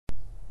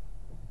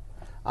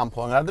I'm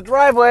pulling out of the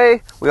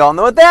driveway. We all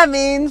know what that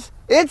means.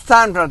 It's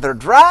time for another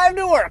drive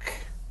to work.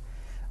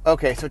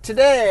 Okay, so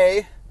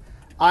today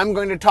I'm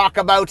going to talk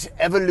about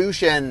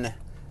evolution.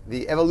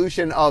 The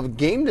evolution of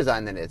game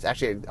design, that is,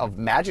 actually of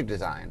magic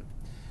design.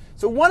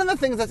 So one of the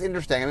things that's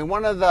interesting,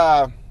 one of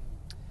the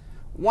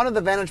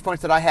vantage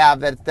points that I have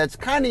that's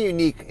kind of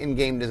unique in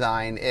game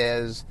design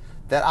is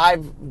that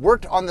I've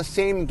worked on the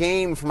same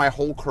game for my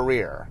whole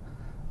career.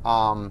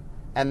 And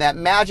that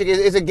Magic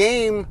is a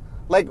game,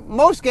 like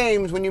most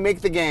games, when you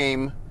make the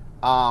game,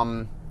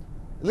 at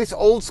least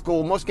old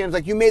school, most games,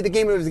 like you made the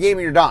game, it was the game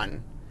and you're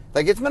done.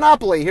 Like it's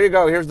Monopoly, here you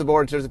go, here's the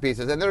boards, here's the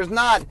pieces. And there's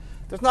not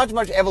too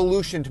much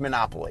evolution to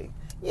Monopoly.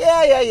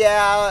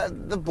 Yeah,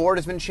 the board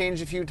has been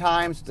changed a few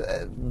times.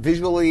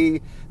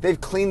 Visually, they've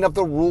cleaned up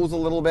the rules a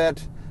little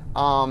bit.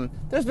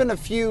 There's been a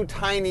few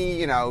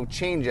tiny,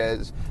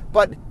 changes.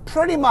 But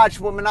pretty much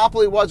what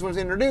Monopoly was when it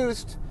was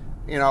introduced,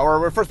 or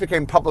when it first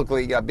became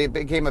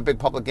became a big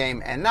public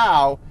game, and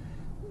now,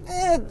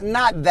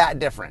 not that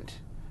different.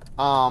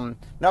 Now,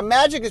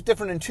 Magic is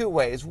different in two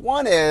ways.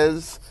 One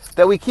is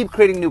that we keep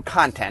creating new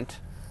content.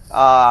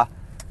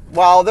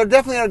 While there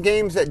definitely are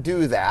games that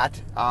do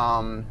that,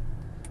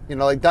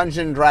 like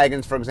Dungeons &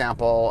 Dragons, for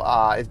example,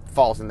 it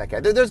falls in that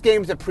category. There's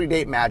games that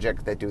predate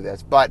Magic that do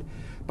this, but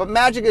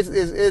Magic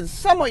is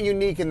somewhat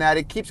unique in that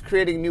it keeps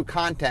creating new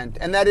content,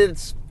 and that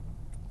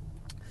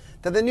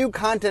the new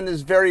content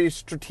is very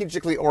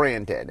strategically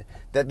oriented,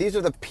 that these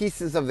are the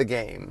pieces of the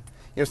game.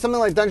 Something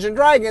like Dungeons &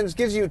 Dragons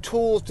gives you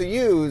tools to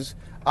use,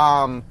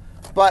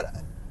 but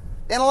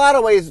in a lot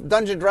of ways,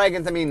 Dungeons &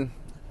 Dragons,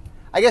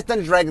 I guess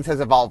Dungeons & Dragons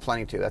has evolved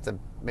plenty too. That's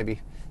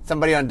maybe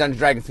somebody on Dungeons &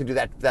 Dragons could do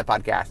that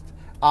podcast.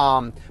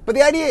 But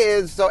the idea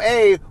is,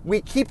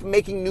 we keep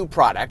making new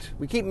product,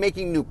 we keep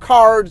making new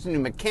cards, new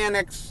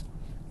mechanics,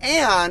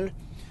 and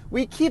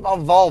we keep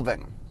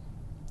evolving.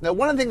 Now,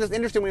 one of the things that's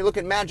interesting when you look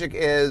at Magic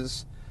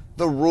is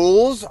the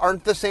rules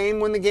aren't the same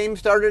when the game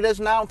started as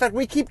now. In fact,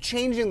 we keep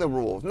changing the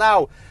rules.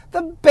 Now,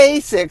 the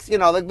basics,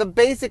 the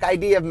basic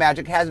idea of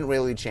Magic hasn't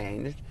really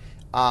changed.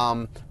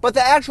 But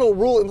the actual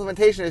rule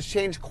implementation has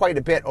changed quite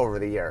a bit over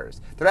the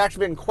years. There have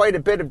actually been quite a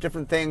bit of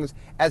different things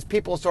as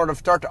people sort of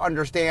start to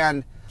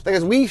understand,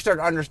 as we start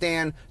to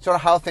understand sort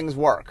of how things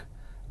work.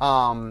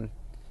 If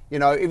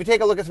you take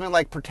a look at something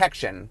like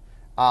protection,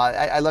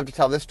 I love to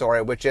tell this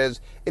story, which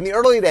is in the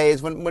early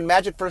days when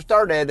Magic first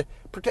started,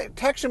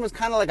 protection was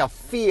kind of like a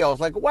feel.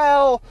 It's like,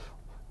 well,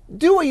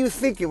 do what you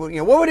think it would.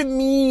 What would it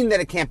mean that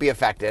it can't be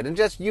affected? And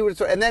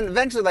and then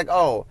eventually,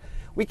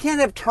 we can't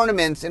have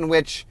tournaments in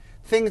which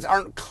things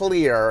aren't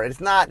clear.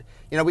 It's not,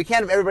 we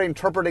can't have everybody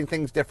interpreting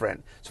things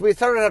different. So we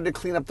started to have to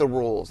clean up the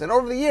rules. And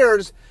over the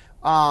years,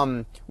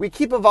 we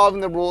keep evolving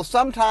the rules.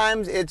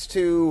 Sometimes it's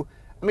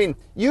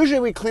usually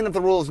we clean up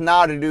the rules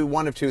now to do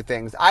one of two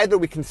things. Either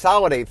we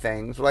consolidate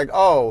things, we're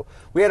like,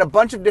 we had a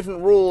bunch of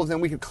different rules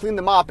and we could clean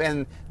them up,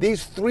 and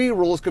these three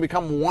rules could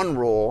become one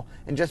rule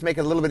and just make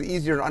it a little bit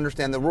easier to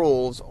understand the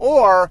rules.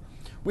 Or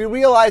we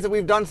realize that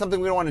we've done something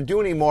we don't want to do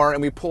anymore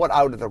and we pull it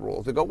out of the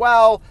rules. We go,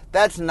 well,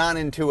 that's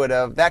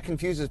non-intuitive, that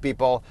confuses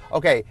people.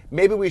 Okay,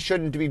 maybe we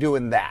shouldn't be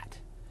doing that.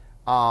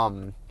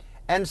 And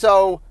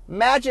so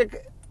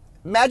Magic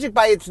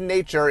by its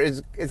nature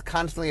is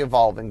constantly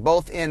evolving,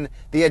 both in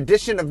the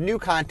addition of new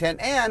content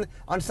and,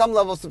 on some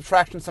level,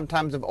 subtraction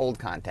sometimes of old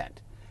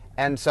content.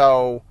 And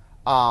so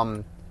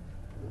the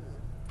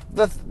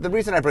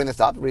reason I bring this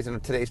up, the reason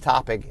of today's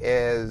topic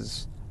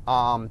is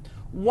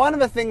one of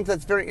the things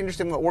that's very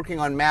interesting about working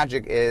on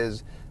Magic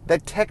is the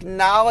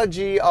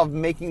technology of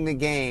making the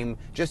game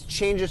just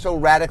changes so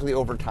radically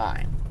over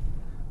time.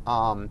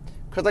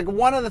 Because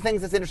one of the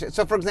things that's interesting,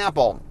 so for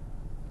example,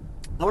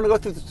 I want to go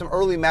through some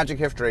early Magic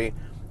history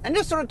and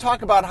just sort of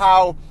talk about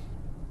how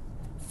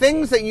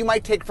things that you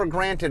might take for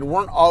granted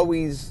weren't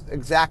always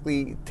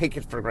exactly take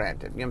it for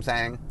granted. You know what I'm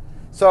saying?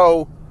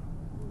 So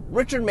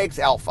Richard makes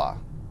Alpha,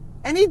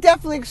 and he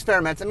definitely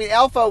experiments.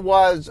 Alpha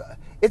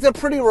it's a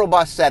pretty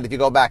robust set if you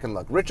go back and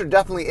look. Richard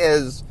definitely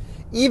is,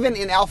 even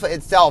in Alpha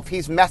itself,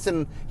 he's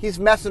messing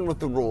with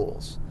the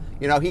rules.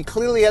 He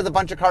clearly has a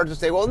bunch of cards that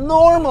say, well,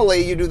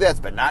 normally you do this,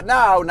 but not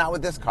now, not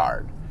with this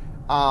card.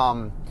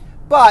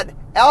 But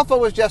Alpha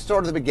was just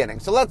sort of the beginning.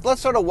 So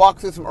let's sort of walk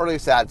through some early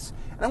sets.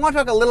 And I want to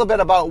talk a little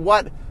bit about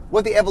what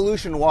the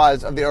evolution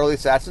was of the early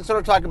sets and sort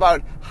of talk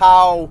about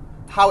how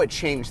it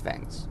changed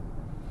things.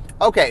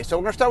 Okay, so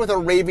we're going to start with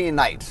Arabian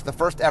Nights, the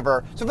first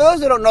ever. So for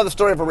those who don't know the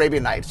story of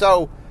Arabian Nights,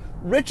 so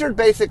Richard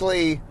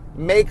basically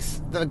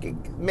makes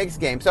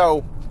game.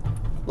 So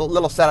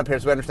little setup here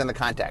so we understand the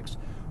context.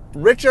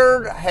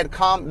 Richard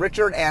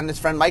and his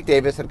friend Mike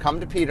Davis had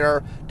come to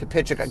Peter to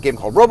pitch a game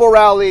called Robo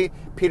Rally.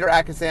 Peter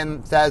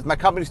Atkinson says, my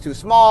company's too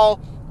small,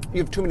 you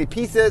have too many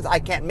pieces, I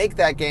can't make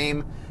that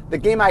game. The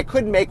game I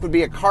could make would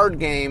be a card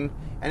game,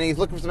 and he's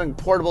looking for something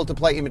portable to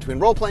play in between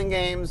role-playing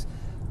games.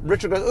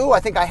 Richard goes, I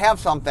think I have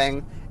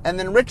something. And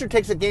then Richard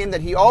takes a game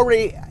that he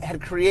already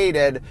had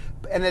created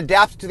and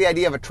adapts to the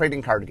idea of a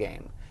trading card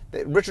game.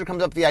 Richard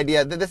comes up with the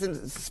idea that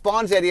this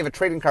spawns the idea of a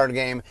trading card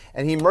game,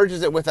 and he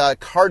merges it with a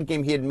card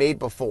game he had made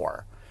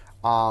before.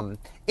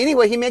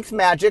 Anyway, he makes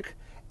Magic,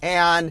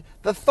 And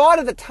the thought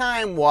at the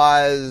time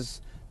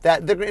was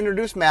that they're going to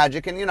introduce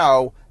Magic, and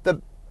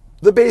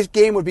the base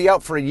game would be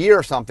out for a year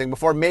or something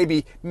before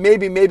maybe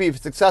if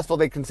it's successful,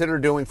 they consider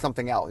doing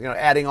something else,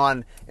 adding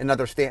on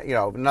another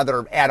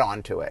another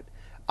add-on to it.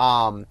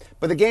 But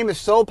the game is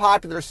so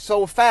popular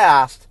so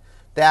fast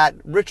that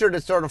Richard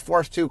is sort of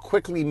forced to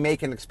quickly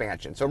make an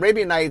expansion. So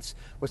Arabian Nights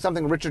was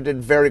something Richard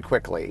did very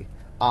quickly,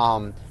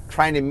 trying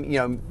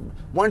to,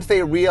 once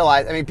they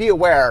realized, be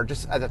aware,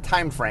 just as a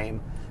time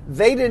frame,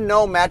 they didn't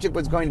know Magic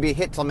was going to be a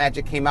hit till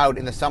Magic came out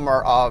in the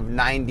summer of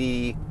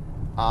 93.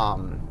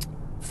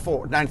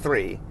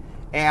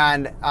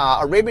 And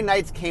Arabian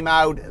Nights came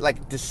out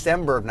like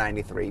December of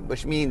 93,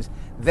 which means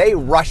they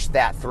rushed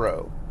that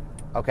through.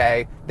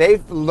 Okay?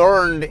 They've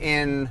learned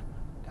in,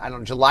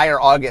 July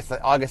or August,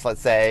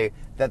 let's say,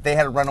 that they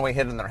had a runaway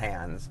hit in their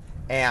hands.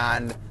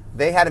 And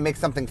they had to make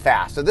something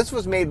fast. So this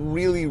was made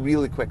really,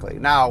 really quickly.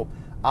 Now,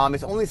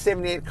 it's only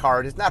 78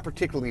 cards. It's not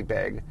particularly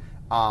big.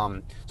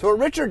 So what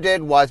Richard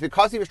did was,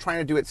 because he was trying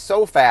to do it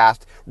so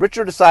fast,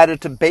 Richard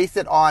decided to base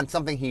it on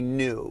something he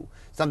knew.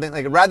 Something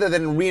like, rather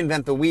than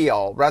reinvent the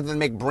wheel, rather than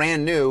make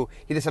brand new,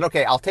 he just said,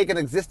 okay, I'll take an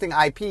existing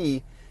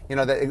IP,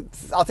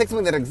 I'll take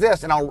something that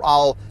exists and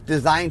I'll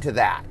design to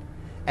that.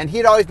 And he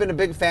had always been a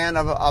big fan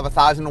of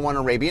 1001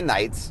 Arabian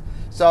Nights.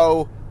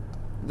 So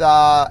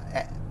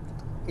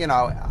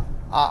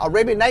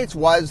Arabian Nights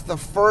was the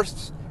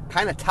first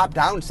kind of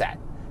top-down set.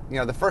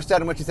 The first set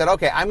in which he said,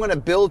 okay, I'm going to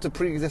build to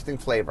pre-existing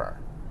flavor.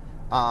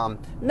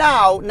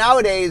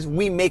 Nowadays,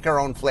 we make our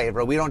own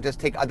flavor. We don't just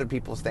take other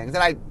people's things.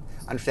 And I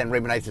understand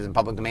Arabian Nights is in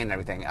public domain and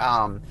everything.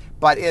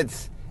 But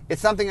it's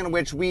something in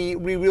which we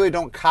really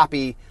don't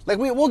copy. Like,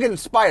 we'll get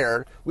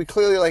inspired. We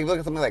clearly, look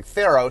at something like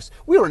Theros.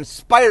 We were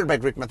inspired by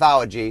Greek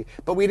mythology,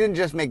 but we didn't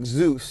just make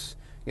Zeus.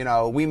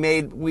 We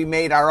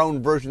made our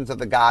own versions of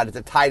the gods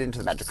that tied into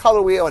the Magic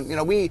Color Wheel,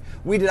 and we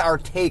did our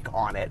take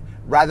on it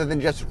rather than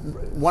just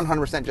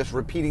 100% just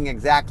repeating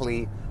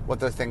exactly what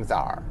those things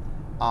are.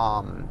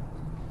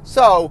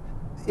 So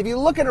if you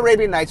look at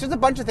Arabian Nights, there's a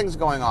bunch of things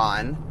going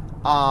on.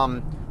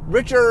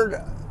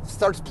 Richard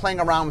starts playing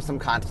around with some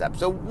concepts.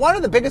 So one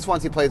of the biggest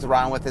ones he plays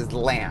around with is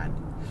land.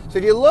 So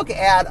if you look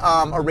at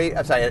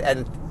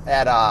Alpha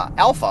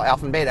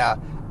and Beta,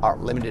 or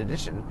limited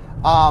edition.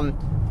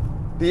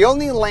 The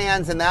only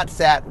lands in that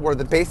set were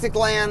the basic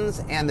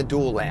lands and the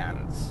dual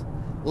lands.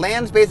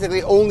 Lands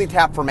basically only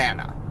tap for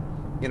mana.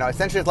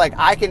 Essentially it's like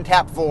I can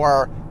tap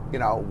for,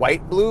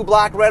 white, blue,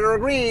 black, red, or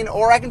green,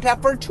 or I can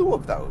tap for 2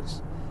 of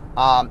those.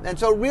 And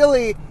so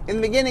really, in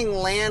the beginning,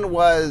 land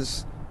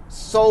was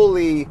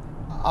solely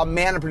a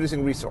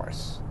mana-producing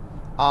resource.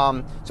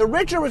 So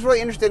Richard was really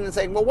interested in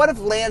saying, well, what if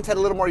lands had a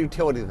little more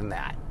utility than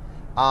that?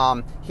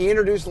 He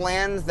introduced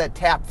lands that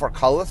tap for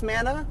colorless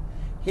mana.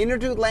 He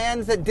introduced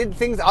lands that did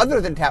things other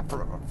than tap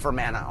for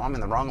mana. Oh, I'm in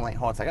the wrong lane.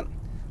 Hold on a second.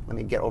 Let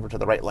me get over to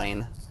the right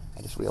lane.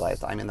 I just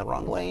realized I'm in the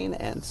wrong lane,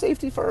 and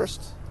safety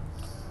first.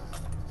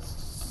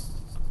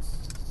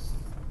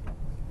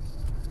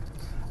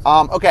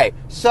 Okay,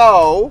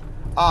 so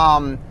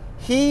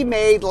he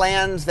made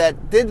lands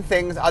that did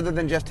things other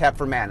than just tap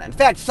for mana. In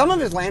fact, some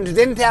of his lands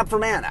didn't tap for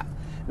mana.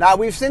 Now,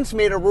 we've since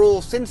made a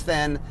rule since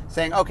then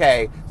saying,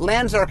 okay,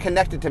 lands are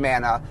connected to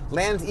mana.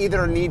 Lands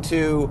either need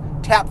to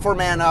tap for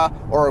mana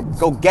or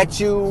go get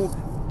you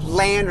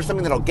land or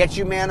something that'll get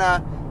you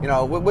mana.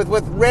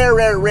 With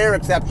rare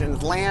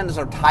exceptions, lands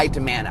are tied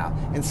to mana.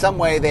 In some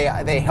way,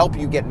 they help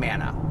you get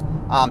mana.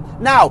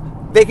 Now,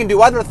 they can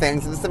do other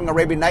things. This is something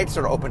Arabian Nights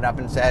sort of opened up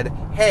and said,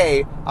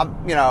 hey,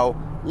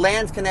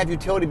 lands can have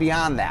utility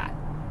beyond that.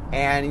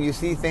 And you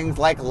see things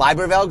like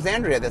Library of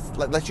Alexandria that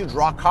lets you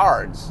draw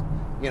cards.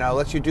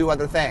 Lets you do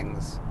other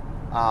things.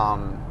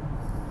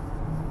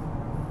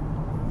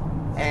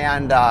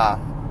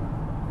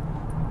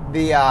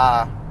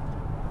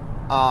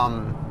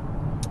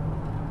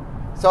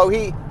 So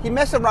he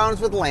messed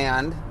around with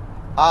land.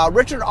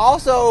 Richard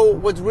also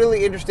was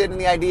really interested in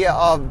the idea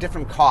of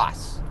different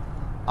costs.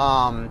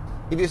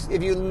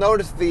 If you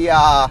notice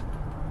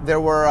there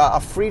were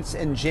Afrits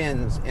and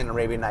Jinns in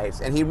Arabian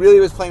Nights, and he really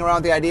was playing around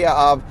with the idea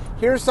of,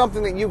 here's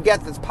something that you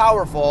get that's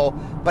powerful,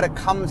 but it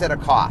comes at a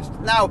cost.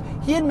 Now,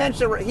 he had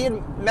messed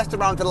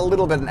around with it a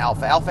little bit in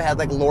Alpha. Alpha had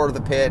like Lord of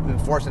the Pit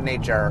and Force of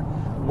Nature,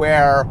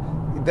 where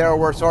there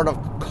were sort of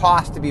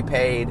costs to be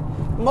paid.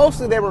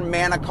 Mostly they were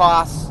mana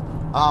costs.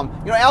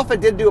 Alpha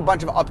did do a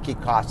bunch of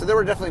upkeep costs, so there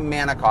were definitely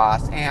mana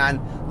costs,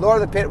 and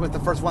Lord of the Pit was the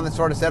first one that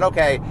sort of said,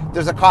 okay,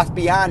 there's a cost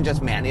beyond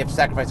just mana, you have to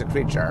sacrifice a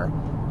creature.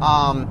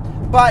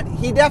 But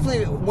he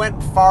definitely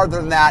went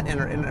farther than that in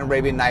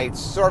Arabian Nights,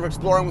 sort of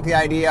exploring with the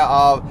idea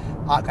of,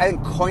 I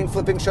think coin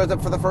flipping shows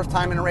up for the first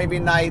time in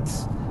Arabian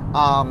Nights.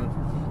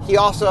 He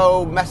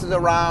also messes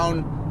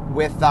around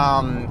with,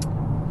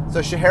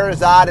 so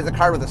Scheherazade is a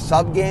card with a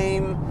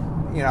sub-game.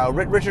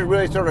 Richard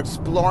really sort of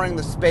exploring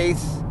the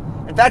space.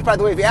 In fact, by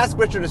the way, if you ask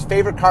Richard his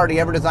favorite card he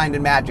ever designed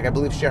in Magic, I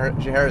believe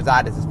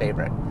Scheherazade is his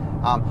favorite.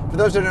 For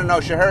those who don't know,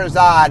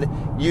 Scheherazade,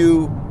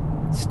 you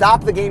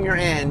stop the game you're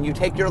in, you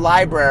take your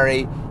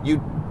library,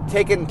 you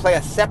take it and play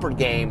a separate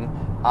game,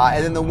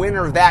 and then the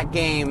winner of that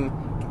game,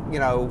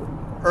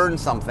 earn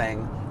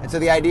something. And so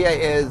the idea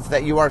is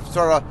that you are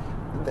sort of,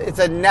 it's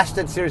a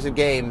nested series of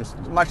games,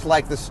 much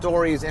like the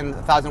stories in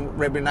 1,000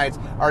 Arabian Nights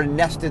are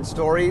nested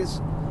stories.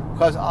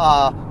 Because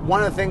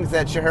one of the things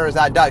that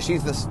Scheherazade does,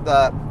 she's the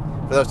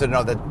for those who don't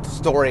know the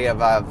story of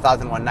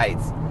 1,001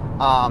 Nights,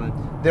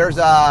 there's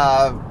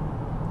an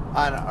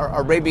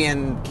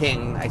Arabian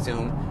king, I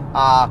assume,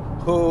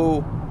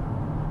 who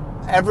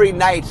every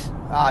night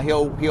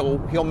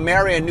he'll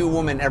marry a new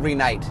woman every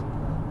night,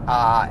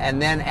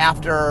 and then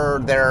after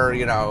their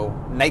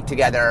night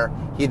together,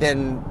 he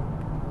then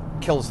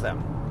kills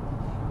them.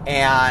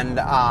 And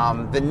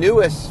the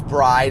newest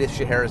bride is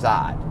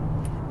Scheherazade,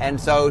 and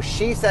so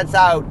she sets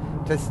out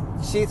to.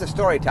 She's a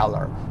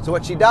storyteller. So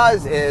what she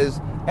does is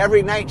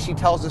every night she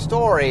tells a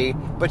story,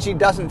 but she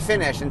doesn't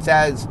finish and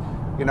says,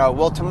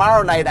 well,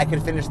 tomorrow night I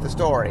can finish the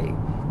story.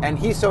 And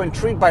he's so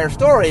intrigued by her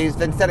stories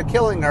that instead of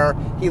killing her,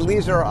 he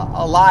leaves her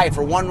alive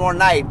for one more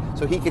night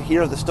so he could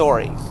hear the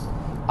stories.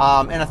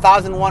 In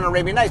 1,001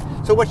 Arabian Nights.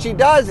 So what she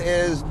does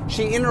is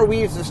she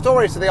interweaves the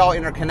stories so they all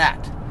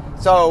interconnect.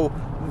 So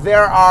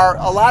there are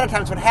a lot of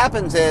times what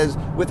happens is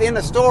within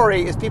a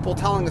story is people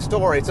telling the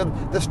story. So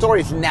the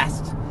stories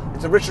nest.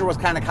 And so Richard was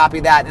kind of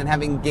copying that and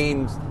having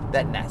games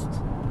that nest.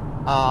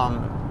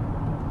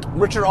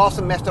 Richard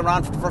also messed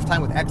around for the first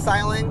time with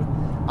exiling.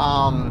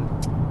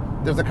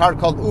 There's a card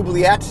called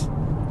Oubliette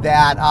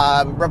that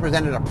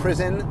represented a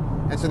prison.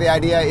 And so the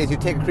idea is you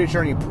take a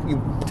creature and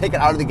you take it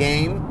out of the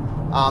game.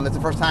 It's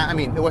the first time, I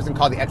mean, it wasn't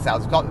called the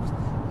Exiles. I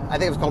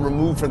think it was called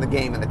Removed from the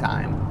Game at the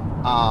time.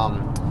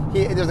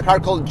 There's a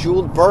card called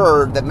Jeweled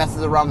Bird that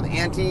messes around with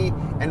ante.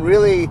 And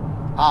really,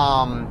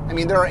 I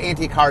mean, there are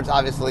ante cards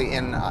obviously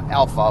in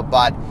Alpha,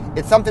 but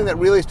it's something that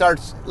really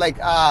starts, like,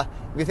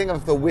 if you think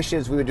of the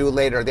wishes we would do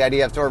later, the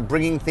idea of sort of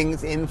bringing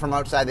things in from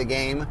outside the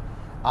game.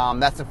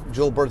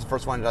 Jewel Bird's the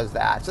first one that does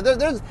that. So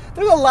there's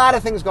a lot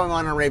of things going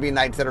on in Arabian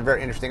Nights that are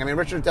very interesting. I mean,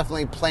 Richard's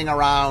definitely playing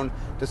around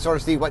to sort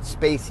of see what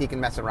space he can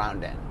mess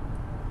around in.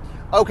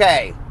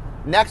 Okay,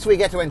 next we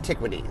get to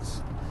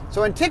Antiquities.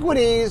 So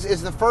Antiquities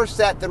is the first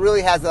set that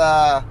really has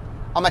a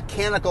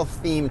mechanical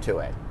theme to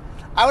it.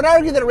 I would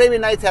argue that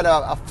Arabian Nights had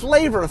a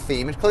flavor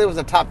theme. It clearly was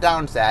a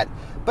top-down set,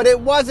 but it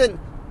wasn't.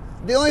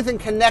 The only thing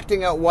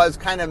connecting it was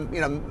kind of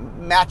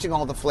matching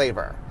all the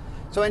flavor.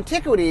 So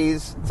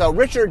Antiquities, so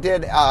Richard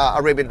did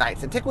Arabian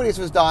Nights. Antiquities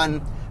was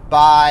done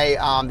by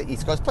the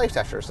East Coast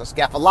Playtesters. So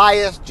Scaff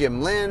Elias,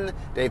 Jim Lynn,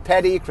 Dave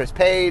Petty, Chris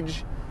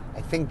Page,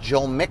 I think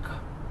Joel Mick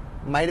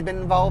might have been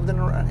involved in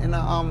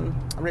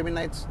Arabian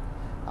Nights.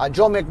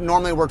 Joel Mick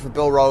normally worked with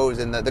Bill Rose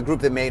and the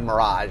group that made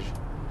Mirage.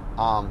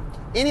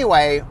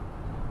 Anyway,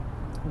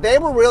 they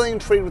were really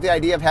intrigued with the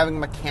idea of having a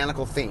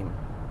mechanical theme.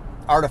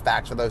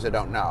 Artifacts, for those that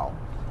don't know.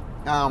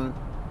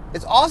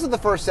 It's also the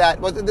first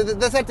set. Well,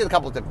 the set did a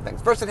couple of different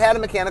things. First, it had a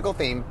mechanical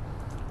theme.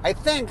 I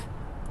think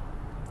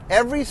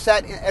every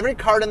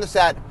card in the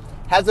set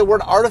has the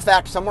word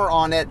artifact somewhere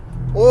on it,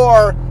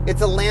 or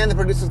it's a land that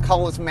produces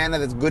colorless mana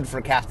that's good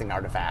for casting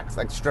artifacts,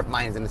 like Strip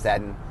Mine's in the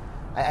set. And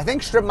I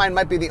think Strip Mine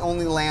might be the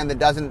only land that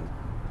doesn't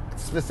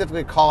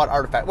specifically call it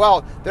artifact.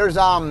 Well, there's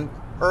the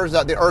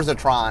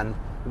Urzatron,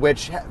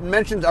 which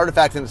mentions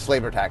artifacts in its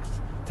flavor text,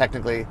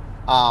 technically,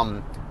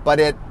 but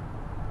it.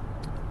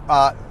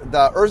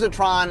 The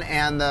Urzatron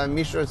and the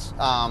Mishra's,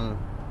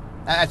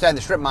 the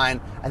Strip Mine,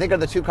 I think are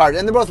the two cards,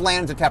 and they're both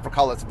lands that tap for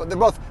colors, but they're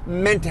both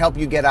meant to help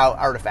you get out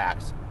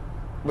artifacts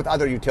with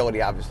other utility,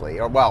 obviously.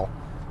 Or, well,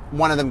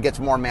 one of them gets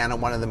more mana,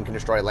 one of them can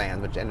destroy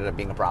lands, which ended up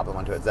being a problem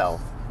unto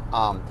itself.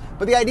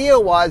 But the idea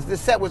was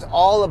this set was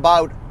all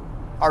about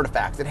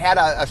artifacts. It had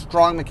a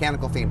strong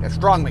mechanical theme,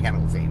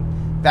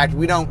 In fact,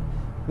 we don't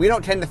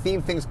tend to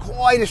theme things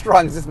quite as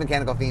strong as this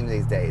mechanical theme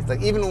these days.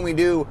 Like, even when we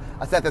do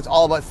a set that's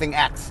all about Thing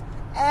X,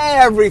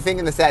 everything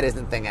in the set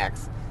isn't Thing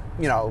X.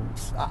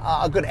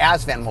 A good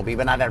Asfan will be,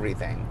 but not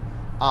everything.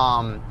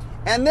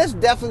 And this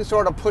definitely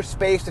sort of pushed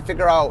space to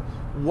figure out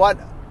what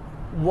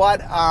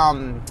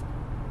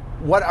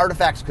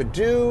artifacts could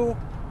do.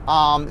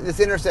 This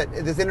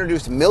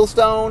introduced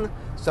Millstone,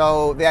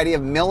 so the idea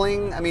of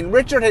milling. I mean,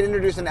 Richard had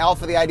introduced in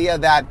Alpha the idea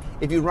that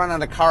if you run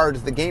out of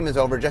cards, the game is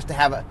over, just to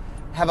have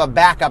a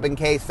backup in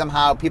case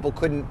somehow people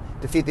couldn't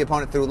defeat the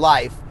opponent through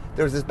life.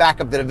 There was this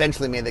backup that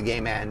eventually made the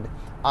game end.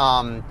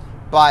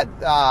 But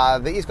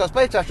the East Coast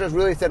Playtesters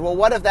really said, well,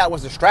 what if that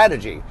was a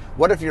strategy?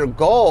 What if your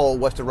goal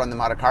was to run them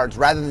out of cards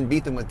rather than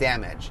beat them with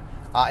damage?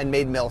 And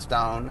made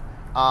Millstone.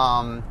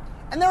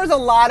 And there was a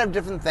lot of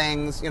different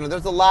things.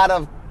 There's a lot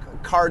of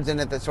cards in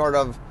it that sort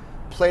of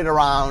played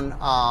around.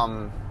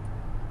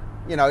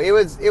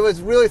 It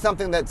was really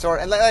something that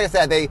and like I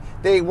said,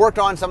 they worked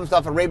on some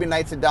stuff Arabian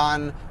Nights had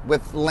done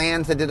with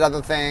lands that did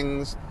other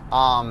things.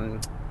 The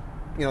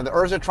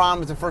Urzatron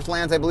was the first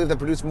lands, I believe, that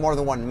produced more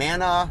than one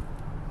mana.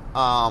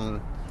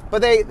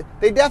 But they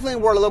definitely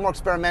were a little more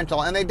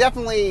experimental, and they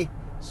definitely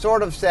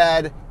sort of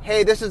said,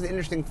 hey, this is an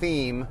interesting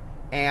theme.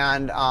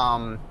 And,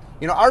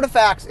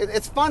 artifacts,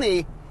 it's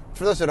funny,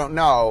 for those who don't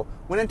know,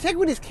 when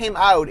Antiquities came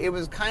out, it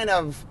was kind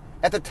of,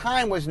 at the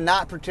time, was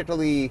not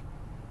particularly,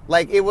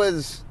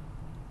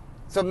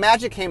 so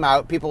Magic came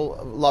out, people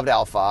loved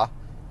Alpha,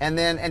 And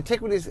then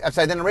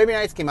then Arabian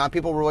Nights came out.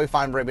 People were really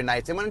fond of Arabian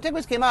Nights. And when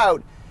Antiquities came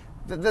out,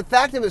 the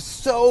fact it was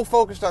so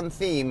focused on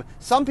theme,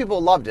 some people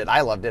loved it.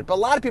 I loved it. But a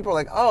lot of people were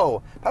like,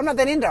 oh, but I'm not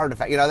that into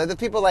artifact. The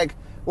people like,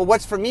 well,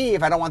 what's for me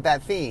if I don't want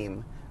that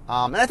theme?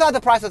 And I thought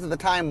the process at the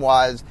time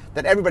was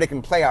that everybody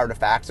can play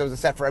artifacts. So it was a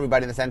set for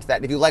everybody in the sense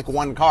that if you like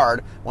one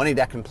card, one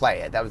deck can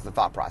play it. That was the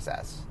thought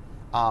process.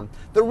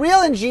 The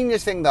real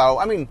ingenious thing, though,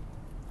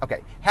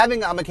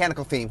 having a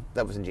mechanical theme,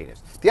 that was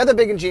ingenious. The other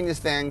big ingenious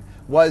thing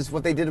was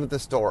what they did with the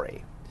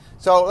story.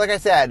 So, like I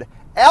said,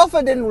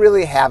 Alpha didn't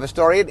really have a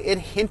story. It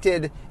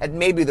hinted at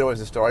maybe there was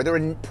a story. There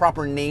were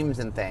proper names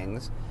and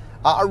things.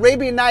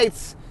 Arabian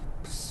Nights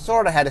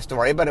sort of had a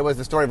story, but it was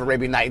the story of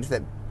Arabian Nights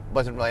that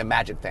wasn't really a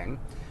magic thing.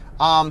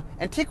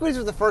 Antiquities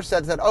was the first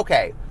set that said,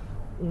 okay,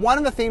 one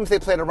of the themes they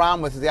played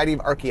around with is the idea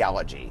of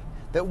archaeology.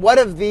 That what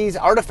if these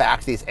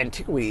artifacts, these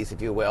antiquities,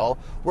 if you will,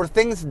 were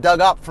things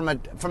dug up from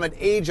an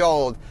age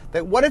old?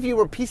 That what if you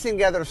were piecing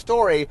together a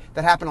story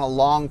that happened a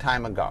long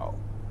time ago?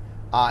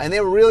 And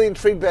they were really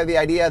intrigued by the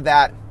idea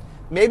that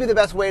maybe the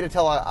best way to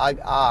tell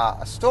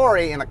a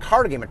story in a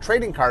card game, a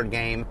trading card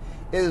game,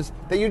 is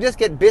that you just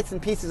get bits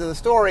and pieces of the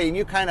story and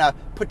you kind of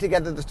put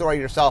together the story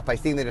yourself by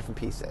seeing the different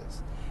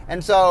pieces.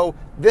 And so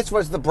this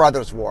was the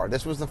Brothers' War.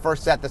 This was the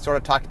first set that sort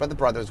of talked about the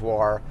Brothers'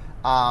 War.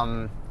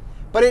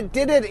 But it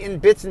did it in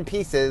bits and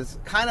pieces,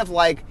 kind of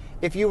like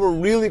if you were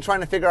really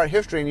trying to figure out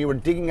history and you were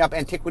digging up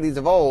antiquities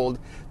of old,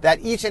 that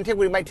each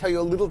antiquity might tell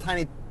you a little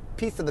tiny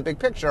piece of the big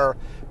picture,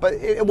 but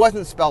it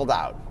wasn't spelled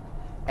out.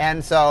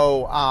 And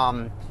so,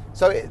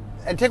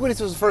 Antiquities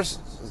was the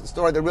first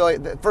story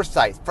the first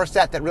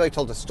set that really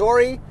told a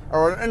story,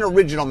 or an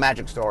original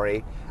magic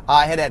story.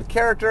 It had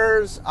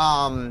characters,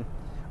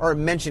 or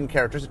mentioned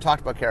characters, it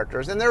talked about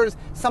characters, and there was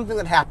something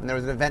that happened. There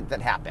was an event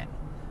that happened.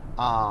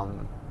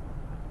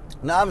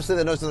 Now,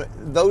 obviously,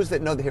 those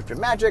that know the history of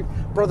Magic,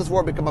 Brothers'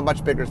 War become a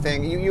much bigger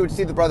thing. You would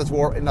see the Brothers'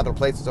 War in other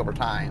places over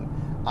time.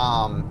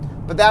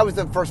 But that was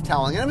the first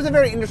telling, and it was a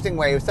very interesting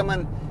way.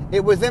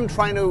 It was them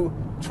trying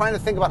to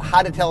think about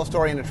how to tell a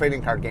story in a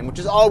trading card game, which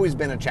has always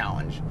been a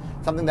challenge.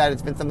 Something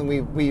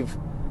we've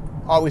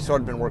always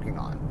sort of been working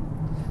on.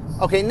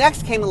 Okay,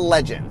 next came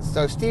Legends.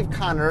 So Steve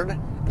Conard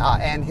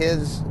and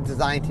his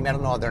design team, I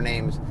don't know their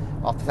names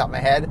off the top of my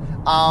head.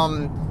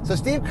 So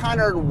Steve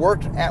Conard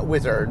worked at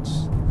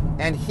Wizards,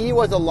 and he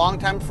was a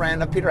longtime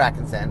friend of Peter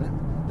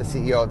Atkinson, the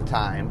CEO at the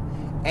time,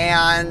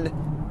 and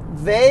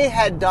they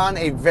had done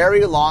a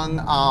very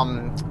long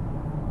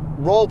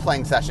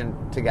role-playing session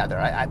together.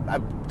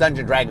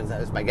 Dungeons & Dragons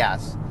is my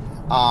guess.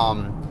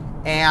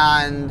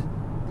 And,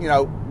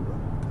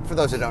 for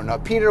those that don't know,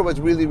 Peter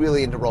was really,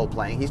 really into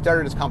role-playing. He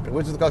started his company,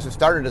 Wizards of the Coast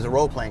started as a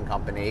role-playing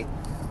company.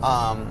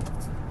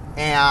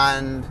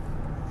 And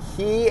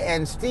he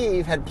and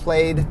Steve had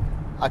played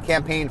a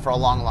campaign for a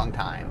long, long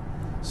time.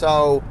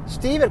 So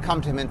Steve had come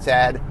to him and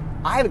said,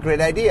 I have a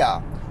great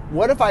idea.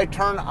 What if I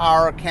turn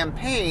our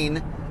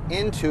campaign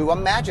into a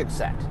Magic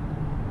set?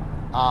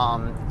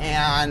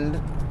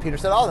 And Peter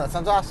said, oh, that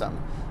sounds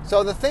awesome.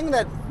 So the thing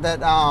that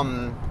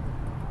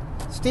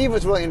Steve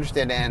was really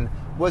interested in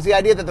was the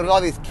idea that there was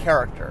all these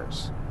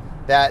characters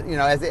that,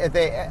 as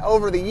they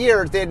over the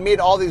years, they had made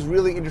all these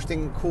really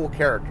interesting, cool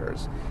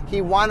characters. He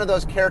wanted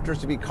those characters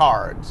to be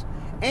cards.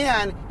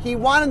 And he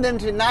wanted them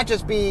to not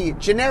just be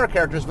generic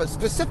characters, but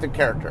specific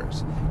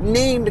characters,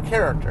 named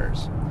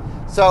characters.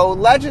 So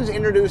Legends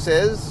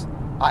introduces,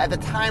 at the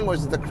time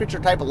was the creature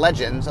type of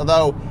Legends,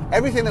 although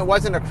everything that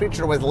wasn't a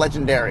creature was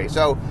legendary.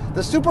 So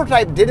the super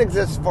type did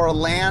exist for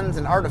lands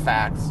and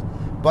artifacts,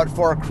 but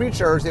for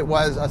creatures it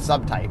was a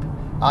subtype.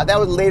 That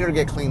would later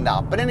get cleaned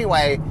up. But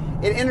anyway,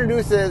 it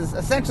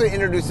essentially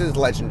introduces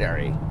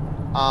legendary.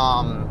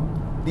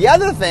 The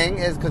other thing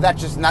is, because that's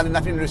just not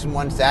enough to introduce in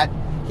one set,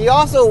 he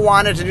also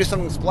wanted to do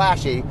something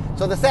splashy,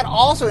 so the set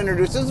also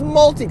introduces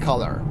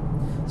multicolor.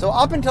 So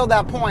up until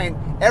that point,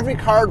 every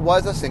card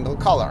was a single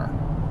color.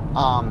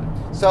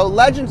 So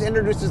Legends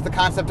introduces the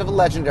concept of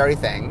legendary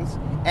things,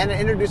 and it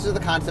introduces the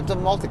concept of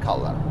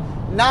multicolor.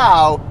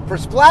 Now, for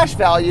splash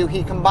value,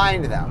 he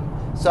combined them.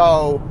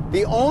 So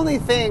the only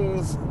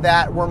things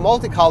that were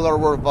multicolor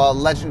were the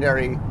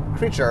legendary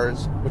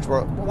creatures, which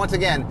were, once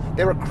again,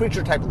 they were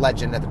creature type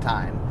legend at the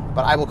time,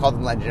 but I will call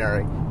them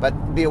legendary.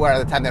 But be aware,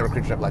 at the time they were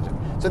creature type legend.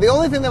 So the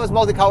only thing that was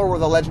multicolor were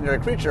the legendary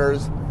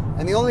creatures,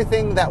 and the only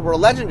thing that were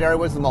legendary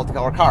was the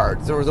multicolor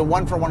cards. There was a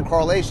one-for-one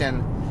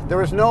correlation. There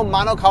was no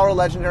monocolor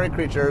legendary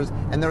creatures,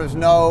 and there was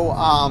no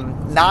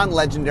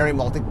non-legendary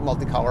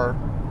multicolor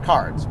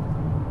cards.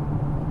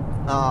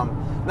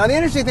 Now the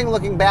interesting thing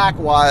looking back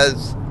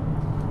was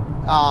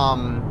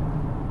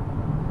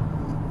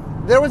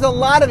there was a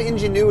lot of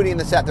ingenuity in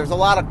the set. There was a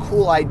lot of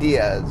cool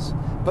ideas.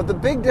 But the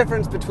big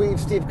difference between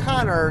Steve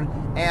Conard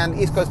and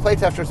East Coast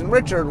Playtesters and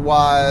Richard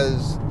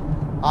was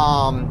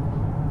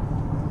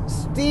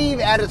Steve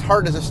at his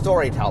heart is a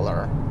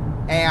storyteller.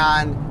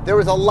 And there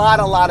was a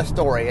lot of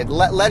story.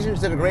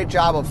 Legends did a great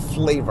job of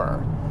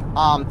flavor.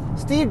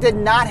 Steve did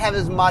not have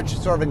as much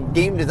sort of a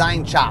game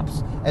design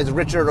chops as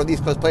Richard or the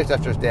East Coast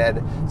Playtesters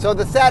did. So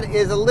the set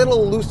is a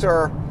little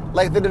looser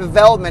like the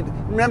development.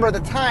 Remember, at the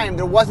time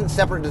there wasn't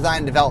separate design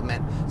and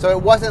development, so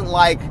it wasn't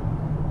like.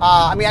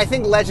 I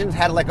think Legends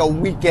had like a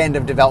weekend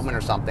of development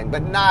or something,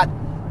 but not.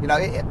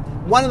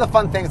 One of the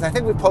fun things, I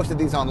think we posted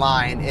these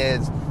online,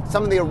 is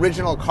some of the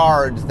original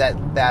cards that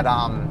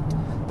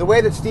the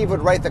way that Steve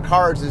would write the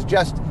cards is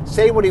just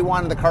say what he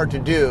wanted the card to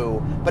do,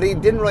 but he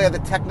didn't really have the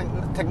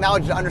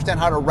technology to understand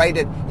how to write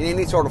it in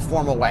any sort of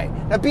formal way.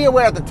 Now, be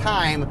aware at the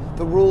time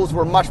the rules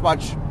were much,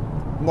 much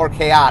more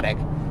chaotic.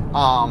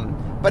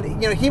 But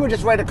he would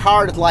just write a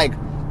card like,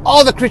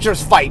 all the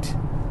creatures fight,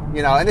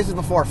 and this is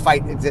before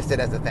fight existed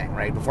as a thing,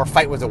 right? Before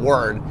fight was a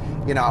word,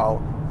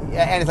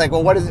 and it's like,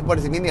 well, what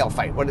does it mean they all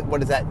fight? What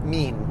does that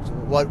mean?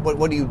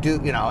 What do you do?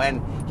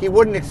 And he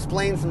wouldn't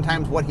explain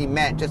sometimes what he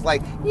meant, just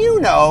like,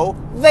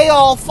 they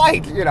all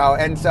fight,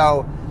 and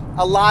so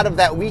a lot of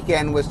that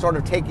weekend was sort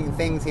of taking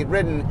things he'd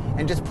written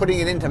and just putting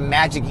it into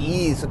Magic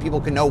Ease so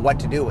people could know what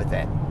to do with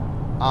it.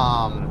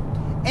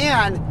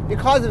 And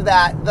because of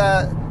that,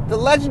 the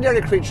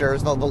legendary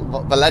creatures, the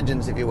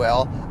legends, if you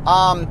will,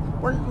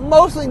 were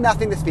mostly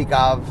nothing to speak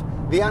of.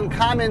 The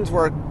uncommons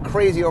were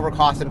crazy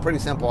overcost and pretty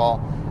simple.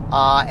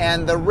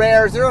 And the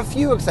rares, there are a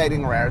few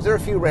exciting rares. There are a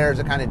few rares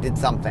that kind of did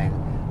something.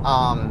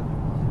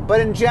 But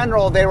in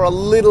general, they were a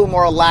little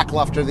more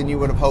lackluster than you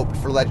would have hoped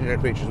for legendary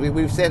creatures.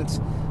 We've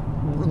since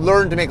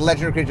learned to make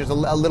legendary creatures a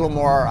little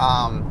more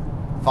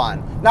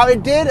fun. Now,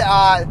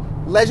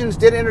 Legends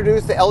did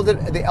introduce the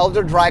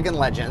Elder Dragon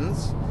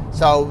Legends.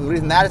 So the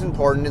reason that is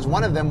important is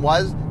one of them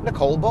was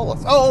Nicol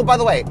Bolas. Oh, by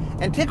the way,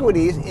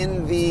 Antiquities,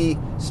 in the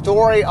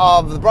story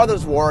of the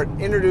Brothers' War,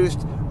 introduced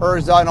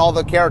Urza and all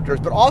the characters,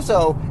 but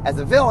also, as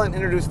a villain,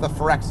 introduced the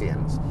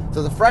Phyrexians.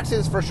 So the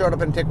Phyrexians first showed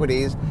up in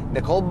Antiquities.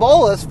 Nicol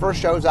Bolas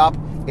first shows up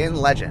in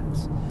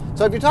Legends.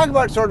 So if you talk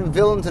about sort of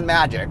villains in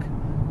Magic,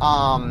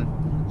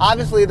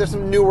 obviously there's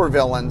some newer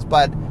villains,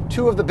 but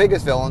two of the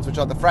biggest villains, which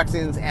are the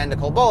Phyrexians and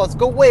Nicol Bolas,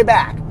 go way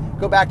back.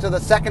 Go back to the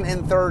second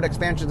and third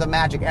expansions of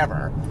Magic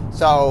ever.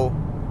 So,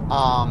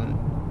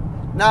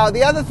 now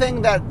the other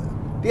thing that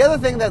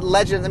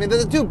Legends,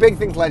 there's two big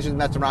things Legends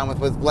messed around with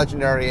was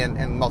Legendary and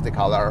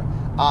Multicolor.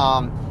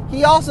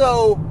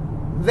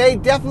 They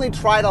definitely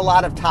tried a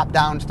lot of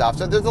top-down stuff.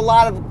 So there's a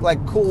lot of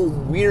like cool,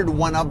 weird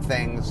one-up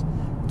things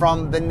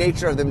from the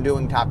nature of them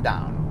doing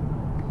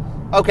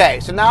top-down. Okay,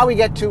 so now we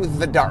get to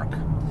the Dark.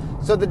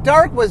 So the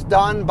Dark was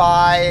done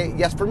by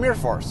Jesper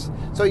Meerforce.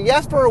 So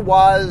Jesper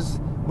was,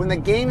 when the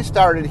game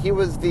started, he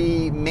was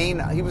the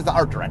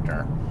art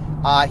director.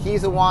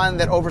 He's the one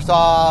that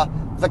oversaw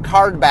the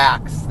card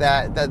backs,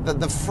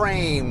 the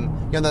frame,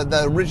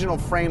 the original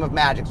frame of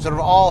Magic, sort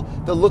of all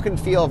the look and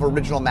feel of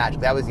original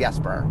Magic. That was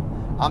Jesper.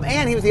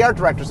 And he was the art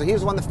director, so he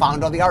was the one that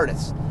found all the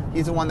artists.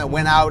 He's the one that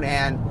went out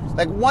and,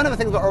 like, one of the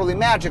things about early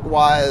Magic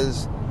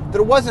was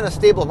there wasn't a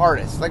stable of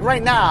artists. Like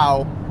right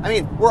now,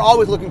 we're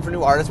always looking for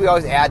new artists. We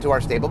always add to our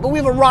stable, but we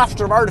have a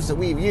roster of artists that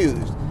we've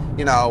used.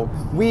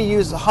 We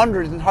use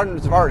hundreds and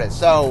hundreds of artists.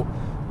 So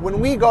when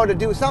we go to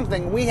do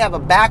something, we have a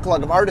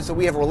backlog of artists that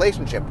we have a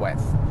relationship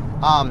with.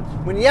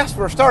 When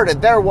Jesper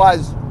started, there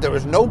was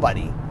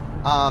nobody.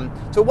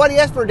 So what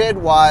Jesper did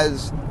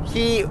was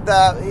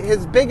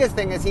his biggest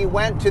thing is he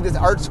went to this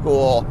art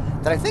school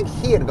that I think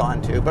he had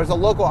gone to, but it's a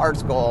local art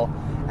school,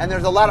 and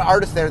there's a lot of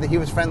artists there that he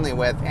was friendly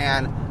with,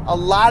 and a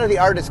lot of the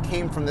artists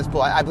came from this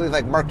school. I believe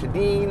like Mark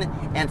Tedin,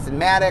 Anson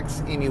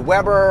Maddox, Amy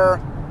Weber.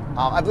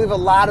 I believe a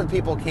lot of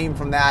people came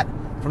from that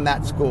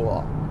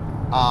school.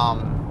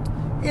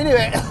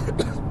 Anyway,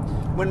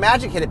 when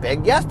Magic hit it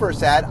big, Jesper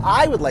said,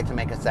 I would like to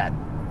make a set.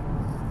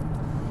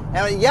 And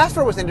what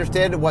Jesper was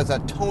interested was a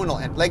tonal.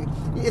 Like,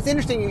 it's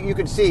interesting, you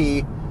could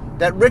see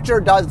that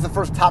Richard does the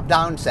first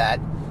top-down set,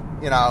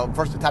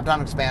 first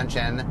top-down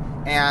expansion,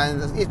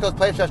 and the East Coast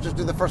Playtesters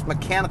do the first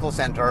mechanical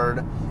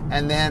centered,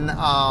 and then,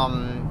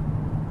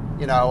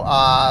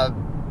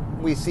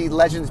 we see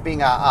Legends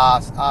being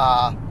a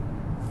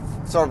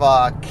sort of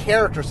a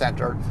character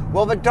centered.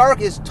 Well, the Dark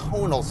is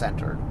tonal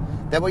centered.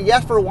 That what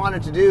Jesper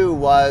wanted to do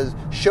was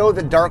show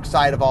the dark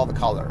side of all the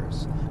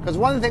colors. Because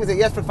one of the things that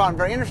Jesper found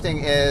very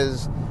interesting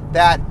is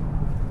that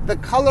the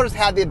colors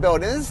had the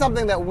ability, and this is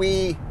something that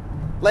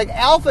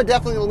Alpha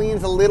definitely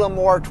leans a little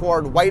more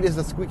toward white is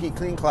the squeaky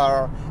clean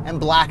color, and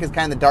black is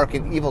kind of the dark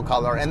and evil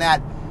color, and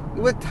that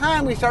with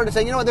time we started to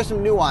say, there's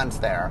some nuance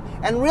there.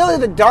 And really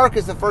the Dark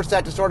is the first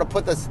set to sort of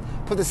put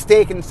the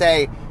stake and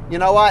say, you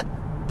know what,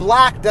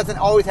 black doesn't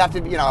always have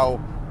to be,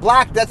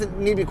 black doesn't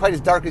need to be quite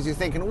as dark as you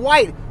think, and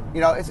white,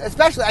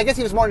 especially, I guess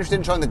he was more interested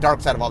in showing the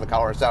dark side of all the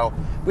colors, so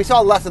we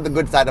saw less of the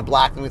good side of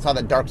black than we saw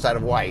the dark side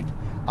of white.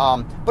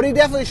 But he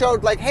definitely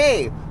showed, like,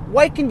 hey,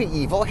 white can be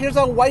evil. Here's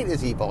how white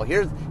is evil.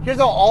 Here's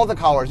how all the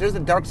colors, here's the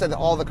dark side that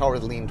all the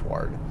colors lean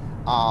toward.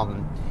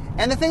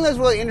 And the thing that's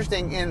really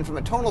interesting from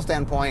a tonal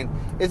standpoint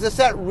is the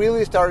set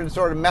really started to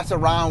sort of mess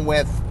around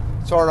with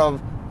sort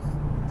of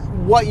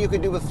what you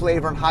could do with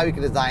flavor and how you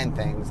could design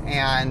things.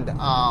 And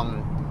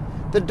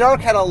the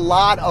Dark had a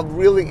lot of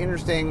really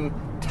interesting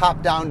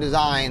top-down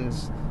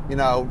designs,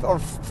 or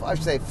I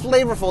should say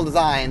flavorful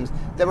designs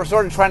that were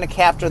sort of trying to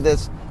capture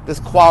this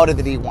quality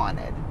that he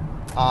wanted.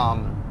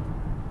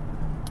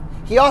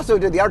 he also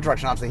did the art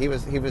direction.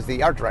 Obviously, he was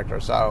the art director.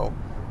 So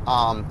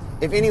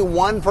if any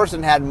one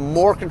person had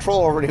more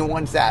control over any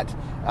one set,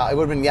 it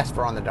would have been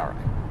Jesper on the dark.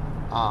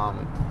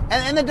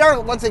 And the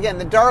dark, once again,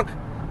 the dark,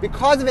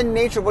 because of the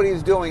nature of what he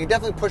was doing, he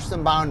definitely pushed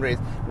some boundaries.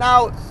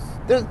 Now,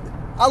 there's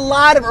a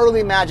lot of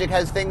early Magic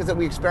has things that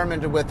we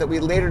experimented with that we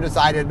later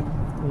decided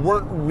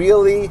weren't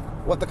really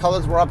what the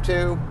colors were up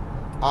to.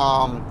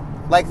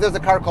 Like there's a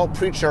card called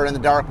Preacher in the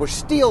dark, which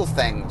steals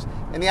things.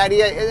 And the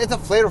idea, it's a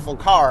flavorful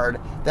card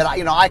that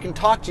I can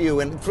talk to you,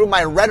 and through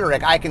my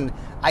rhetoric, I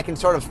can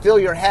sort of fill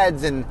your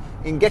heads and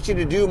get you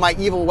to do my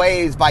evil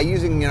ways by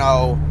using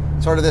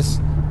sort of this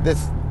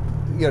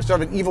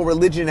sort of an evil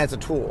religion as a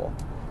tool.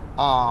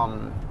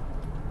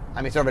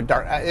 I mean, sort of a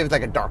dark. It was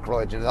like a dark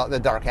religion. The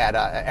dark had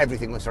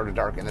everything was sort of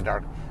dark in the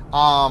dark.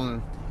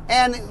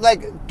 And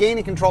like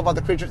gaining control about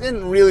the creatures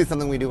isn't really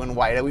something we do in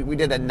white. We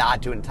did a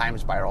nod to it in Time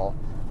Spiral,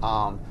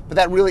 but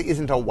that really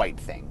isn't a white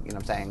thing. You know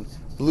what I'm saying?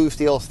 Blue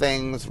steals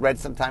things, red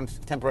sometimes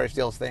temporarily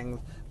steals things,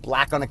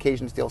 black on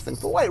occasion steals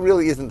things, but white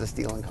really isn't the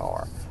stealing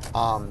color.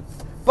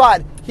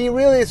 But he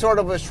really sort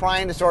of was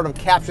trying to sort of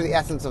capture the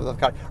essence of the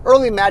card.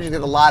 Early Magic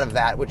did a lot of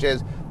that, which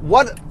is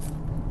what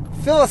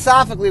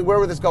philosophically where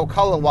would this go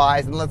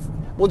color-wise, and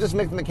we'll just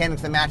make the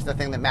mechanics that match the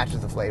thing that matches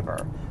the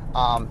flavor.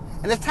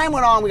 And as time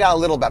went on, we got a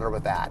little better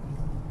with that.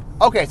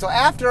 Okay, so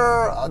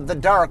after the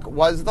dark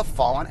was the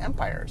Fallen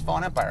Empires.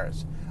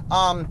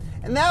 And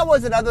that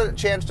was another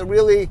chance to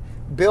really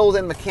build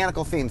in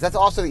mechanical themes. That's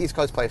also the East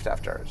Coast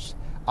Playtesters.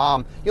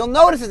 You'll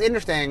notice it's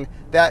interesting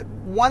that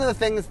one of the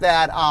things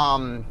that,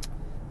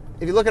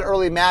 if you look at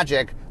early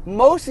Magic,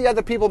 most of the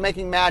other people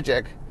making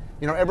Magic,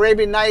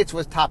 Arabian Nights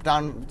was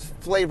top-down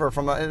flavor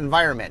from an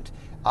environment.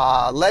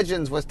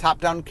 Legends was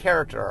top-down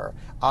character.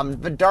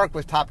 The Dark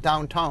was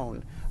top-down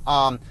tone.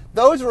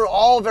 Those were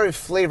all very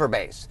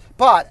flavor-based.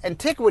 But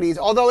Antiquities,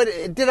 although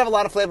it did have a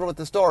lot of flavor with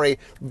the story,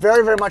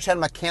 very, very much had a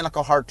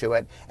mechanical heart to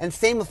it. And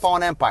same with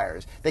Fallen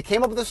Empires. They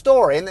came up with a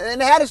story, and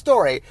it had a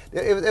story.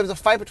 It was a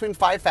fight between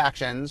 5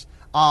 factions.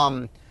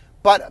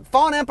 But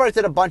Fallen Empires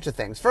did a bunch of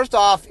things. First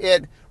off,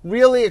 it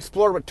really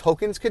explored what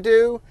tokens could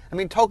do. I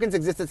mean, tokens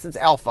existed since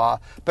Alpha,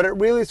 but it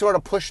really sort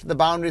of pushed the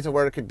boundaries of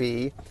where it could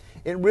be.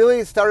 It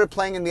really started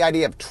playing in the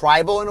idea of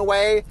tribal in a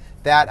way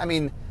that,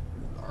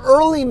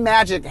 early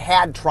Magic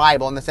had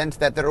tribal in the sense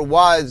that there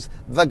was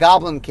the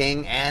Goblin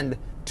King and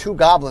 2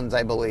 goblins,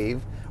 I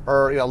believe,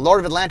 or Lord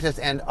of Atlantis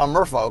and a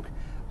merfolk.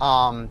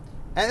 And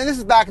this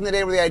is back in the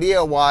day where the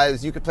idea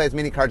was you could play as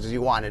many cards as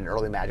you wanted in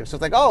early Magic. So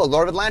it's like,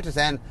 Lord of Atlantis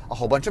and a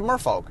whole bunch of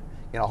merfolk.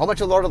 A whole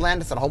bunch of Lord of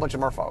Atlantis and a whole bunch of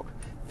merfolk.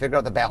 Figure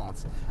out the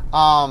balance.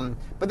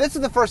 But this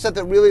is the first set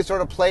that really sort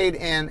of played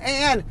in,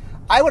 and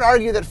I would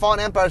argue that Fallen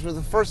Empires was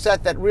the first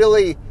set that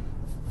really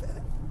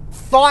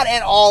thought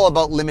at all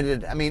about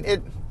limited.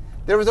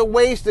 There was a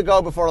ways to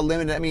go before a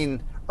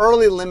limited.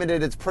 Early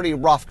limited is pretty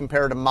rough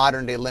compared to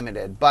modern day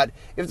limited, but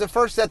it was the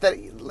first set that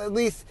at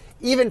least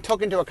even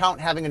took into account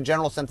having a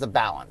general sense of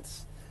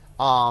balance.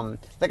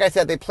 Like I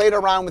said, they played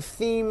around with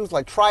themes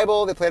like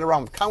tribal. They played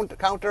around with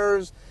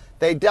counters.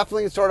 They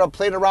definitely sort of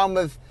played around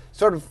with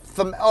so here's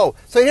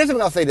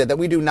something else they did that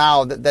we do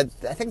now that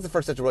I think is the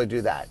first set to really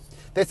do that.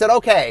 They said,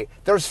 okay,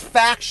 there's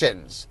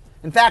factions.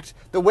 In fact,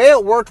 the way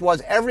it worked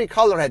was every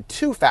color had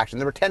 2 factions.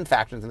 There were 10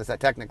 factions in the set,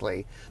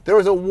 technically. There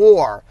was a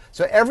war.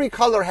 So every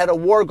color had a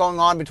war going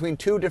on between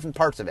 2 different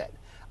parts of it.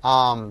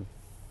 And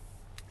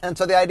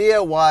so the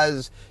idea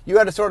was you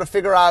had to sort of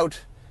figure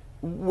out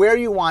where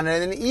you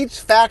wanted, and each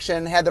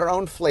faction had their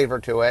own flavor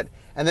to it,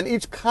 and then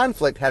each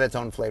conflict had its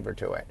own flavor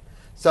to it.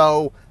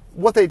 So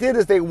what they did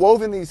is they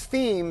wove in these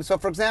themes. So,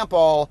 for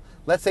example,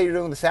 let's say you're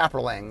doing the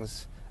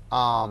Saprolings,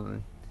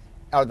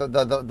 or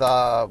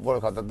the what do we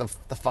call it?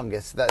 The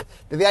fungus.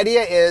 The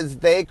idea is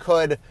they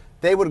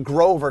would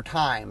grow over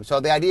time. So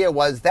the idea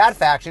was that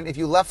faction, if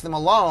you left them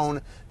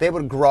alone, they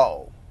would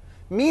grow.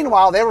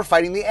 Meanwhile, they were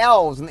fighting the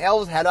elves, and the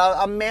elves had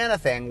a mana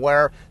thing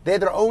where they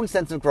had their own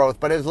sense of growth,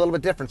 but it was a little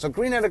bit different. So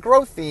green had a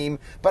growth theme,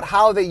 but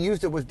how they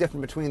used it was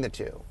different between the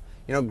two.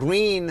 What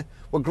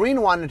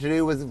green wanted to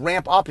do was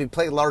ramp up and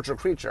play larger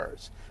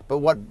creatures. But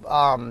what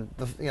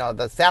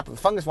the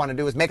fungus wanted to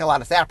do was make a lot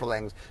of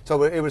saplings,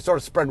 so it would sort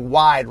of spread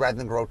wide rather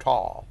than grow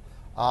tall.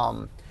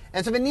 And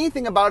so the neat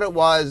thing about it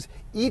was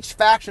each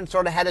faction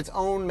sort of had its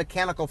own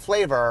mechanical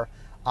flavor,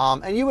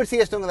 and you would see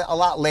us doing that a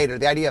lot later.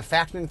 The idea of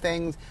factioning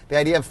things, the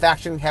idea of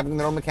faction having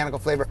their own mechanical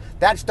flavor,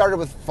 that started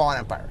with Fallen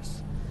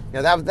Empires.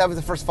 That was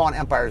the first Fallen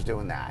Empires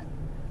doing that.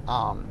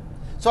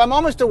 So I'm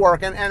almost to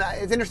work, and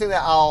it's interesting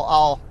that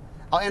I'll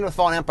end with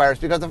Fallen Empires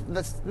because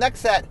the next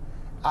set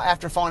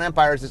after Fallen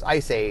Empires is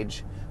Ice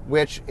Age,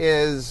 which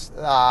is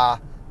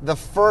the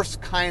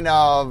first kind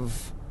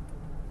of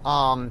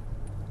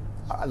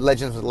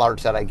Legends was a large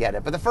set, I get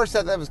it, but the first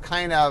set that was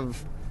kind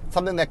of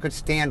something that could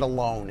stand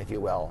alone, if you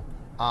will.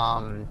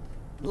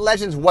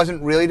 Legends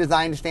wasn't really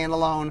designed to stand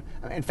alone.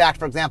 In fact,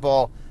 for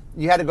example,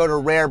 you had to go to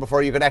rare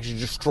before you could actually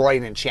destroy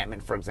an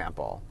enchantment, for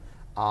example.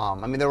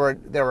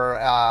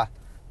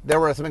 There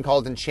were something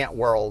called Enchant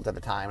World at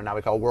the time, and now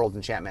we call World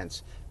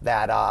Enchantments.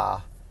 That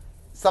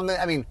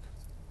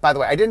by the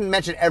way, I didn't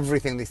mention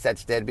everything these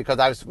sets did because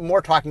I was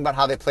more talking about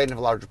how they played into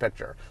a larger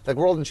picture. Like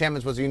World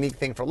Enchantments was a unique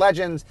thing for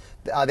Legends.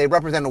 They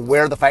represented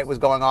where the fight was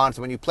going on.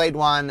 So when you played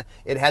one,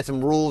 it had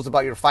some rules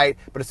about your fight.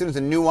 But as soon as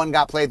a new one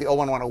got played, the old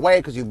one went away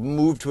because you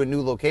moved to a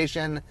new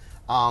location.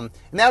 And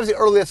that was the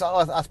earliest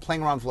us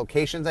playing around with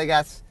locations, I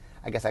guess.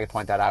 I guess I could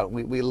point that out.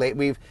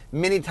 We've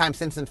many times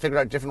since then figured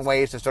out different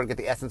ways to sort of get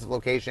the essence of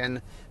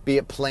location, be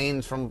it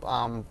planes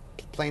from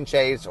Plane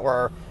Chase,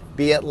 or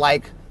be it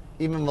like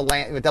even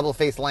the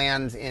double-faced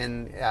lands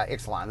in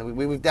Ixalan.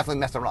 We've definitely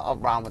messed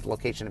around with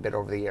location a bit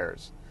over the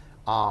years.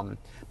 But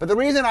the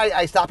reason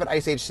I stop at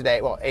Ice Age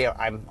today, well, A,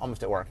 I'm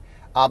almost at work,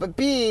 but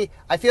B,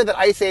 I feel that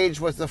Ice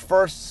Age was the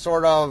first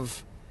sort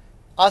of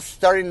us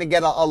starting to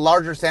get a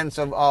larger sense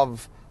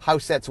of how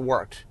sets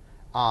worked.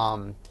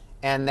 And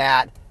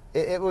that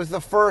it was the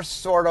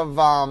first sort of,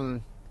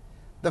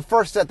 the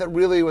first set that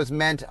really was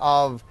meant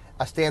of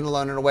a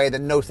standalone in a way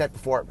that no set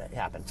before it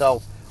happened.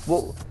 So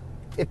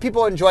if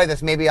people enjoy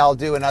this, maybe I'll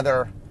do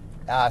another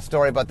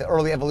story about the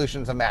early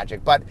evolutions of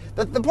Magic. But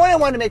the point I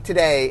wanted to make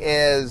today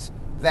is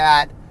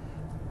that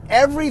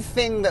every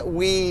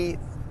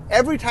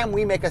time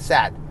we make a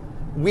set,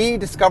 we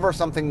discover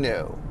something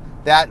new.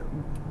 That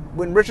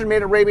when Richard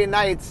made Arabian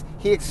Nights,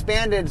 he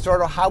expanded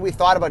sort of how we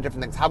thought about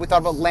different things, how we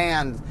thought about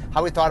lands,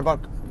 how we thought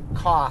about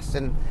costs,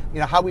 and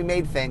how we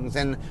made things.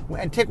 And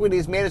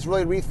Antiquities made us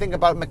really rethink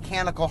about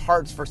mechanical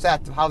hearts for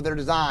sets, of how they're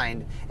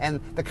designed,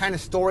 and the kind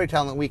of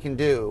storytelling that we can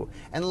do.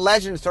 And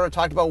Legends sort of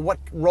talked about what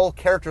role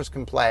characters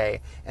can play,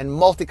 and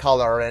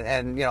multicolor,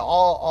 and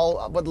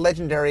all what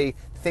legendary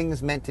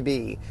things meant to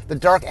be. The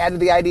Dark added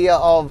the idea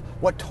of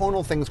what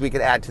tonal things we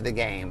could add to the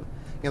game.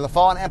 The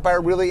Fallen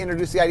Empire really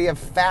introduced the idea of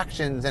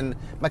factions and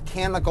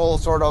mechanical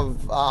sort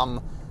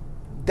of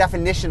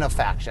definition of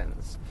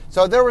factions.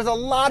 So there was a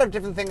lot of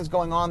different things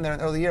going on there in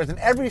the early years, and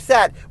every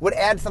set would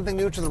add something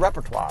new to the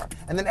repertoire.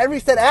 And then every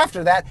set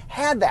after that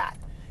had that.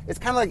 It's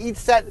kind of like each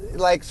set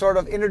sort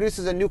of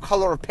introduces a new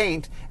color of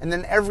paint, and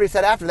then every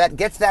set after that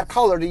gets that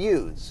color to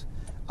use.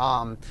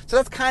 So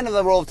that's kind of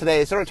the role of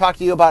today, sort of talk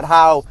to you about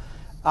how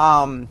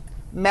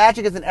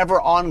Magic is an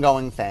ever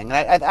ongoing thing.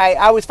 And I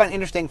always find it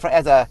interesting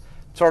as a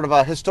sort of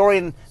a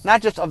historian,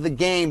 not just of the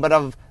game, but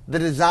of the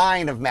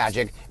design of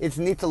Magic. It's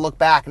neat to look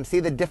back and see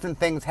the different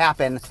things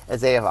happen as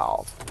they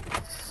evolve.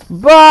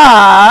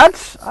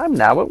 But I'm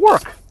now at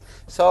work.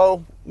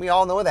 So we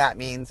all know what that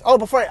means. Oh,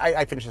 before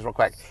I finish this real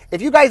quick.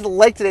 If you guys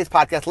like today's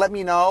podcast, let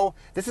me know.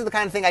 This is the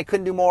kind of thing I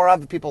couldn't do more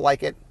of if people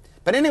like it.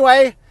 But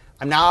anyway,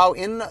 I'm now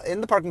in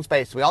the parking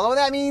space. We all know what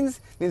that means.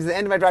 It means the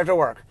end of my drive to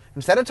work.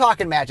 Instead of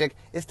talking Magic,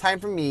 it's time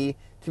for me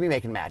to be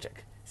making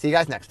magic. See you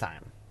guys next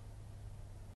time.